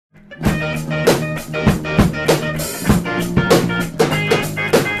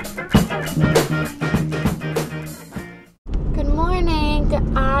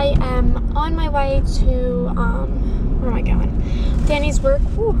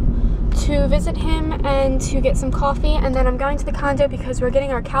tomorrow to visit him and to get some coffee, and then I'm going to the condo because we're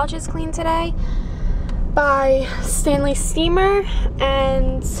getting our couches cleaned today by Stanley Steamer,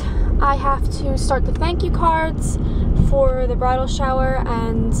 and I have to start the thank you cards for the bridal shower,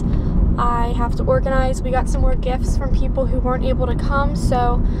 and I have to organize. We got some more gifts from people who weren't able to come,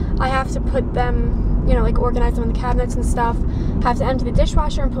 so I have to put them, you know, like organize them in the cabinets and stuff. I have to empty the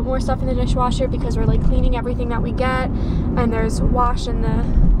dishwasher and put more stuff in the dishwasher because we're like cleaning everything that we get, and there's wash in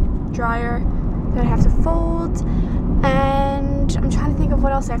the dryer that I have to fold, and I'm trying to think of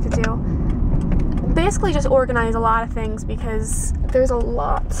what else I have to do. Basically just organize a lot of things because there's a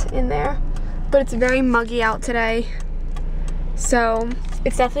lot in there, but it's very muggy out today, so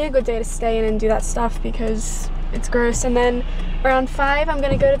it's definitely a good day to stay in and do that stuff because it's gross. And then around 5 I'm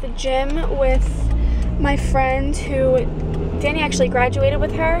gonna go to the gym with my friend who Danny actually graduated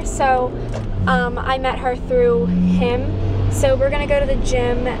with her, so I met her through him. So we're gonna go to the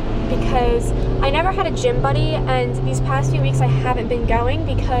gym because I never had a gym buddy, and these past few weeks I haven't been going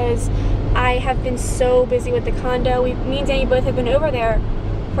because I have been so busy with the condo. Me and Danny both have been over there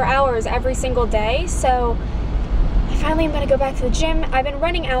for hours every single day, so I finally am gonna go back to the gym. I've been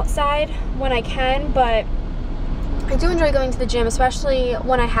running outside when I can, but I do enjoy going to the gym, especially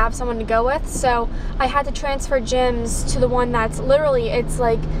when I have someone to go with. So I had to transfer gyms to the one that's literally, it's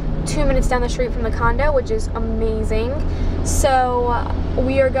like 2 minutes down the street from the condo, which is amazing. So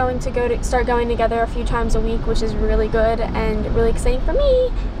we are going to start going together a few times a week, which is really good and really exciting for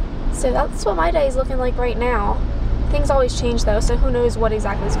me. So that's what my day is looking like right now. Things always change though, so who knows what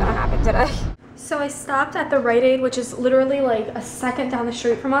exactly is gonna happen today. So I stopped at the Rite Aid, which is literally like a second down the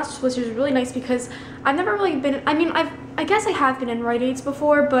street from us, which is really nice because I've never really been, I mean, I guess I have been in Rite Aids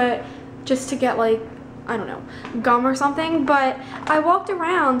before, but just to get like, I don't know, gum or something, but I walked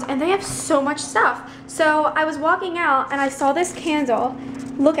around and they have so much stuff. So I was walking out and I saw this candle.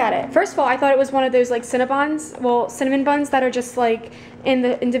 Look at it. First of all, I thought it was one of those like cinnamon buns that are just like in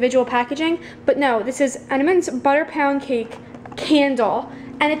the individual packaging, but no, this is Entenmann's butter pound cake candle,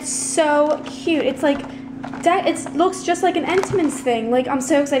 and it's so cute. It's like, it looks just like an Entenmann's thing. Like, I'm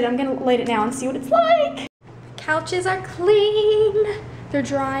so excited. I'm gonna light it now and see what it's like. Couches are clean. They're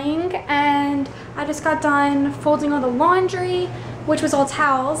drying, and I just got done folding all the laundry, which was all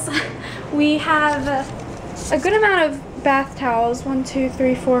towels. We have a good amount of bath towels, 1, 2,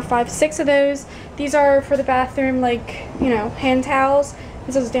 3, 4, 5, 6 of those. These are for the bathroom, like, you know, hand towels.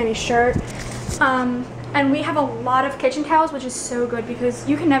 This is Danny's shirt. And we have a lot of kitchen towels, which is so good because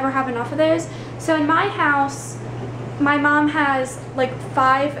you can never have enough of those. So in my house, my mom has like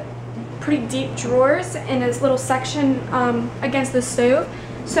 5 pretty deep drawers in this little section against the stove.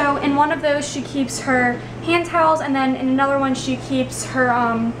 So in one of those she keeps her hand towels, and then in another one she keeps her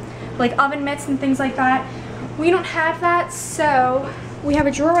like oven mitts and things like that. We don't have that, so we have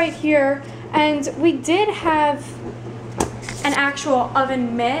a drawer right here, and we did have an actual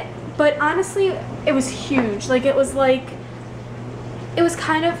oven mitt, but honestly it was huge. Like it was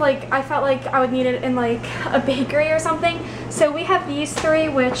kind of like, I felt like I would need it in like a bakery or something. So we have these 3,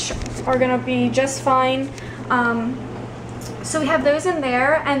 which are gonna be just fine. So we have those in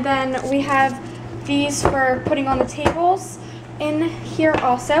there, and then we have these for putting on the tables in here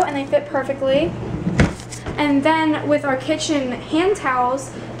also, and they fit perfectly. And then with our kitchen hand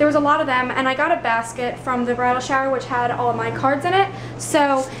towels, there was a lot of them, and I got a basket from the bridal shower which had all of my cards in it.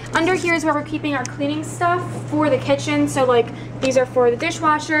 So under here is where we're keeping our cleaning stuff for the kitchen. So like, these are for the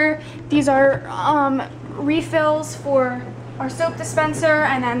dishwasher, these are refills for our soap dispenser,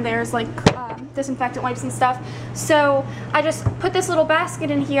 and then there's like disinfectant wipes and stuff. So I just put this little basket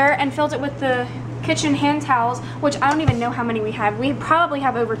in here and filled it with the kitchen hand towels, which I don't even know how many we have. We probably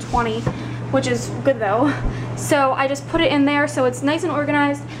have over 20, which is good though. So I just put it in there so it's nice and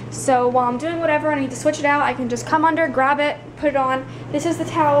organized. So while I'm doing whatever I need to switch it out, I can just come under, grab it, put it on. This is the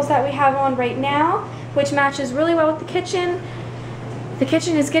towels that we have on right now, which matches really well with the kitchen. The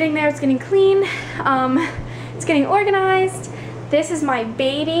kitchen is getting there, it's getting clean, it's getting organized. This is my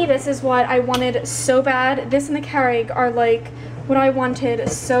baby. This is what I wanted so bad. This and the Keurig are like what I wanted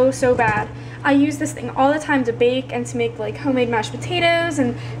so bad. I use this thing all the time to bake and to make like homemade mashed potatoes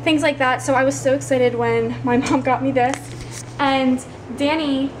and things like that. So I was so excited when my mom got me this. And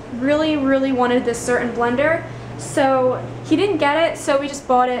Danny really wanted this certain blender. So he didn't get it, so we just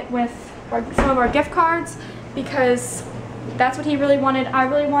bought it with some of our gift cards because that's what he really wanted. I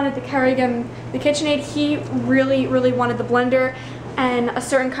really wanted the Keurig and the KitchenAid. He really wanted the blender and a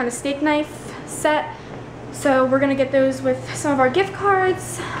certain kind of steak knife set. So we're gonna get those with some of our gift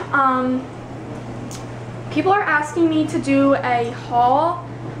cards. People are asking me to do a haul.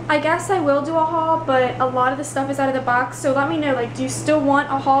 I guess I will do a haul, but a lot of the stuff is out of the box, so let me know, like, do you still want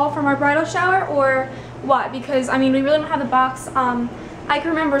a haul from our bridal shower or what? Because, I mean, we really don't have the box. I can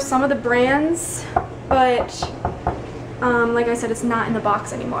remember some of the brands, but, like I said, it's not in the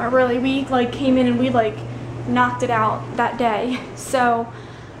box anymore. Really, we, like, came in and we, like, knocked it out that day. So,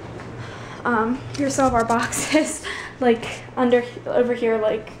 here's some of our boxes, like, over here,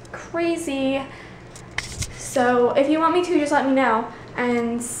 like, crazy. So, if you want me to, just let me know,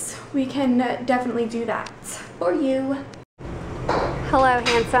 and we can definitely do that for you. Hello,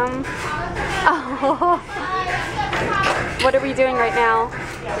 handsome. Oh. What are we doing right now?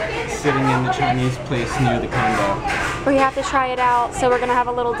 Sitting in the Chinese place near the condo. We have to try it out, so we're gonna have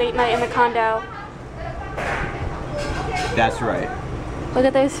a little date night in the condo. That's right. Look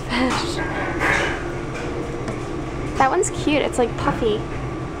at those fish. That one's cute. It's like puffy.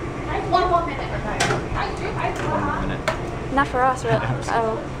 1 more minute. 1 minute. Not for us, really.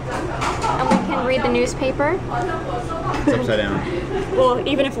 Oh. And we can read the newspaper. It's upside down. Well,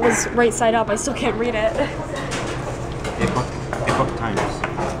 even if it was right side up, I still can't read it. Epoch Times.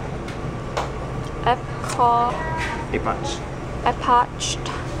 Epoch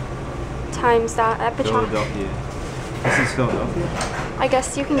Times. Philadelphia. This is Philadelphia. I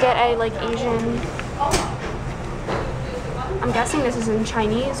guess you can get a, like, Asian. I'm guessing this is in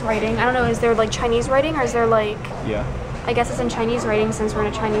Chinese writing. I don't know, is there, like, Chinese writing, or is there, like... Yeah. I guess it's in Chinese writing since we're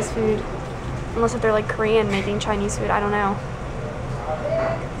in a Chinese food. Unless if they're, like, Korean making Chinese food. I don't know.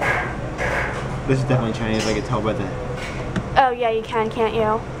 This is definitely Chinese. I can tell by the... Oh, yeah, you can, can't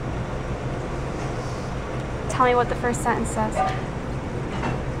you? Tell me what the first sentence says.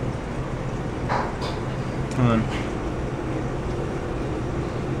 Come on.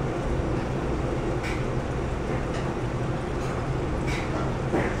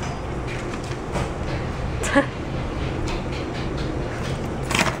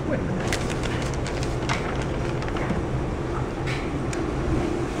 Wait a minute.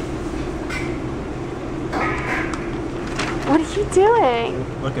 What are you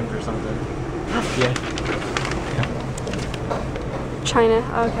doing? Looking for something. Yeah. China,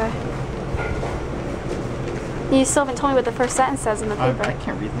 okay. You still haven't told me what the first sentence says in the paper. I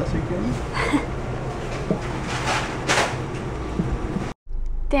can't read this, are you kidding me?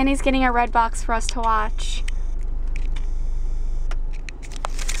 Danny's getting a red box for us to watch.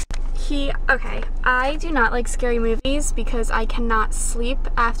 Okay, I do not like scary movies because I cannot sleep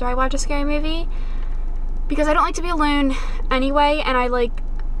after I watch a scary movie. Because I don't like to be alone anyway, and I like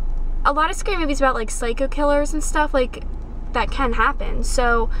a lot of scary movies about like psycho killers and stuff, like that can happen.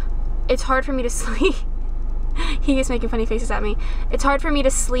 So it's hard for me to sleep. He is making funny faces at me. It's hard for me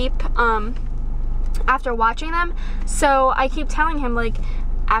to sleep after watching them. So I keep telling him, like,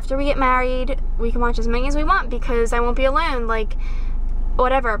 after we get married, we can watch as many as we want because I won't be alone, like,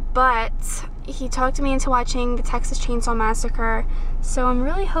 whatever. But he talked me into watching the Texas Chainsaw Massacre. So I'm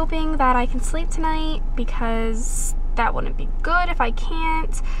really hoping that I can sleep tonight because that wouldn't be good if I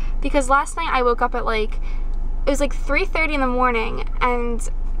can't. Because last night I woke up at like, it was like 3:30 in the morning and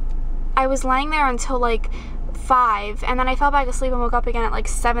I was lying there until like 5 and then I fell back asleep and woke up again at like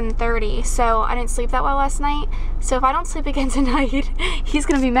 7:30. So I didn't sleep that well last night. So if I don't sleep again tonight, he's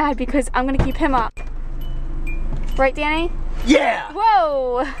gonna be mad because I'm gonna keep him up. Right, Danny? Yeah!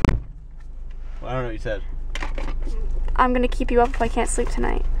 Whoa! Well, I don't know what you said. I'm gonna keep you up if I can't sleep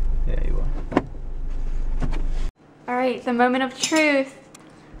tonight. Yeah, you will. Alright, the moment of truth.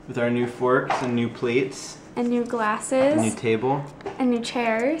 With our new forks and new plates. And new glasses. A new table. And new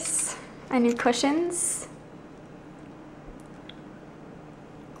chairs. And new cushions.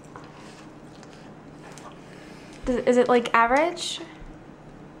 Is it like average?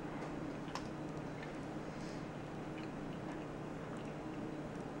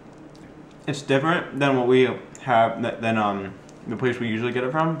 It's different than what we have, than the place we usually get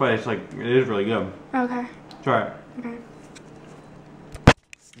it from, but it's like, it is really good. Okay. Try it. Okay.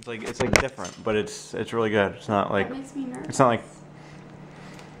 It's like different, but it's really good. It's not like, That makes me nervous. it's not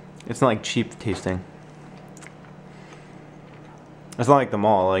like cheap tasting. It's not like the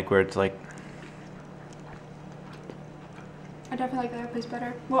mall, like where it's like. I definitely like the other place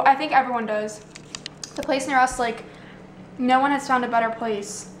better. Well, I think everyone does. The place near us, like, no one has found a better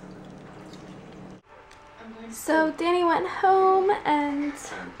place. So Danny went home and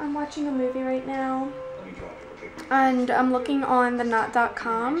I'm watching a movie right now. And I'm looking on the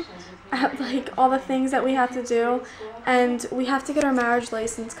knot.com at like all the things that we have to do. And we have to get our marriage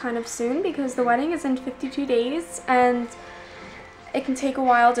license kind of soon because the wedding is in 52 days and it can take a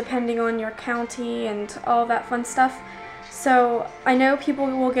while depending on your county and all that fun stuff. So I know people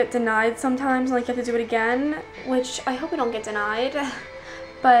will get denied sometimes, like you have to do it again, which I hope we don't get denied.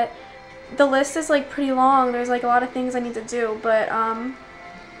 but the list is like pretty long. There's like a lot of things I need to do, but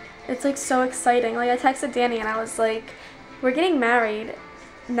it's like so exciting. Like I texted Danny and I was like, we're getting married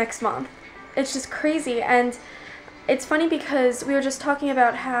next month. It's just crazy. And it's funny because we were just talking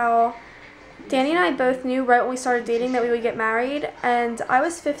about how Danny and I both knew right when we started dating that we would get married, and I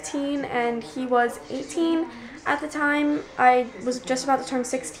was 15 and he was 18 at the time. I was just about to turn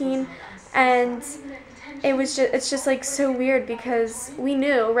 16, and it's just like so weird because we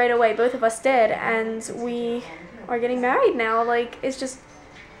knew right away, both of us did, and we are getting married now. Like, it's just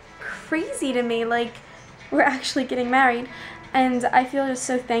crazy to me, like, we're actually getting married, and I feel just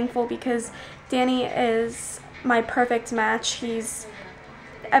so thankful because Danny is my perfect match. He's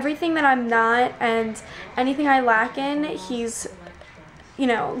everything that I'm not, and anything I lack in, he's, you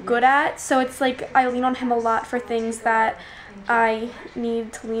know, good at. So it's like I lean on him a lot for things that I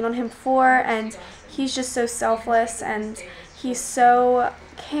need to lean on him for, and he's just so selfless, and he's so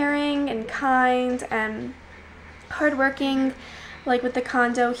caring and kind and hardworking. Like with the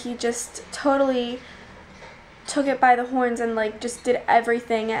condo, he just totally took it by the horns and like just did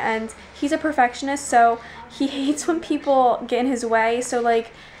everything, and he's a perfectionist, so he hates when people get in his way. So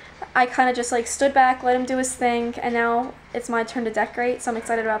like I kind of just like stood back, let him do his thing, and now it's my turn to decorate, so I'm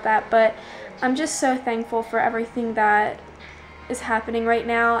excited about that. But I'm just so thankful for everything that is happening right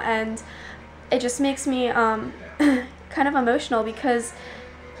now, and it just makes me kind of emotional because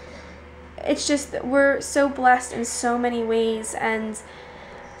it's just, we're so blessed in so many ways, and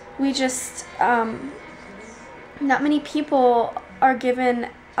we just not many people are given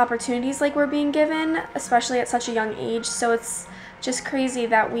opportunities like we're being given, especially at such a young age. So it's just crazy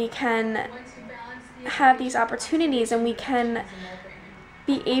that we can have these opportunities and we can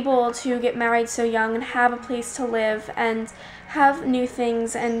be able to get married so young and have a place to live and have new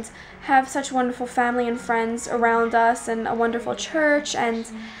things and have such wonderful family and friends around us and a wonderful church, and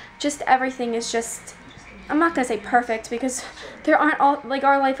just everything is just, I'm not going to say perfect because there aren't all, like,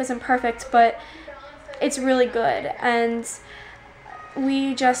 our life isn't perfect, but it's really good. And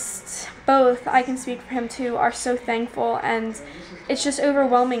we just both, I can speak for him too, are so thankful, and it's just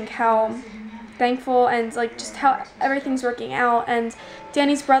overwhelming how thankful and like just how everything's working out. And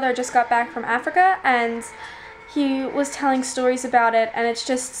Danny's brother just got back from Africa and he was telling stories about it, and it's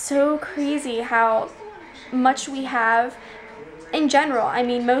just so crazy how much we have in general. I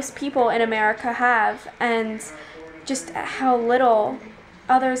mean, most people in America have, and just how little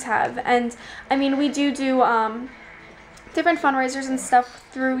others have. And I mean, we do different fundraisers and stuff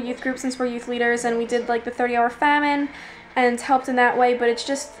through youth groups since we're youth leaders, and we did like the 30-hour famine and helped in that way. But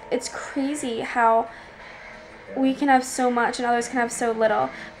it's crazy how we can have so much and others can have so little.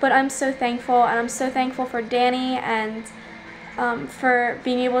 But I'm so thankful, and I'm so thankful for Danny and for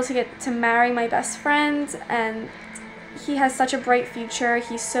being able to get to marry my best friend, and he has such a bright future.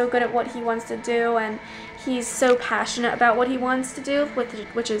 He's so good at what he wants to do, and he's so passionate about what he wants to do,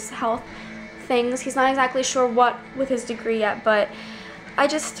 which is health things. He's not exactly sure what with his degree yet, but I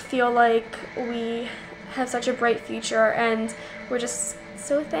just feel like we have such a bright future, and we're just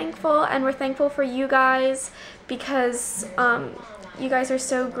so thankful. And we're thankful for you guys because you guys are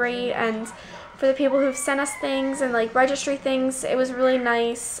so great, and for the people who've sent us things and like registry things. It was really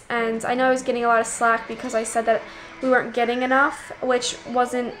nice, and I know I was getting a lot of slack because I said that we weren't getting enough, which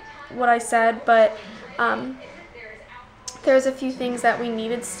wasn't what I said, but there's a few things that we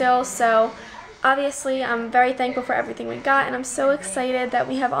needed still. So obviously I'm very thankful for everything we got, and I'm so excited that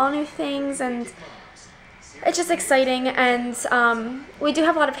we have all new things, and it's just exciting. And we do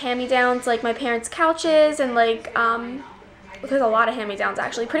have a lot of hand-me-downs, like my parents' couches, and like there's a lot of hand-me-downs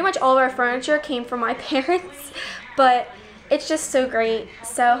actually. Pretty much all of our furniture came from my parents, but it's just so great.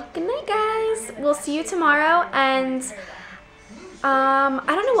 So good night, guys. We'll see you tomorrow, and I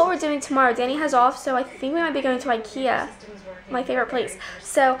don't know what we're doing tomorrow. Danny has off, so I think we might be going to IKEA, my favorite place.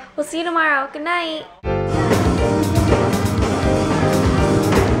 So we'll see you tomorrow. Good night.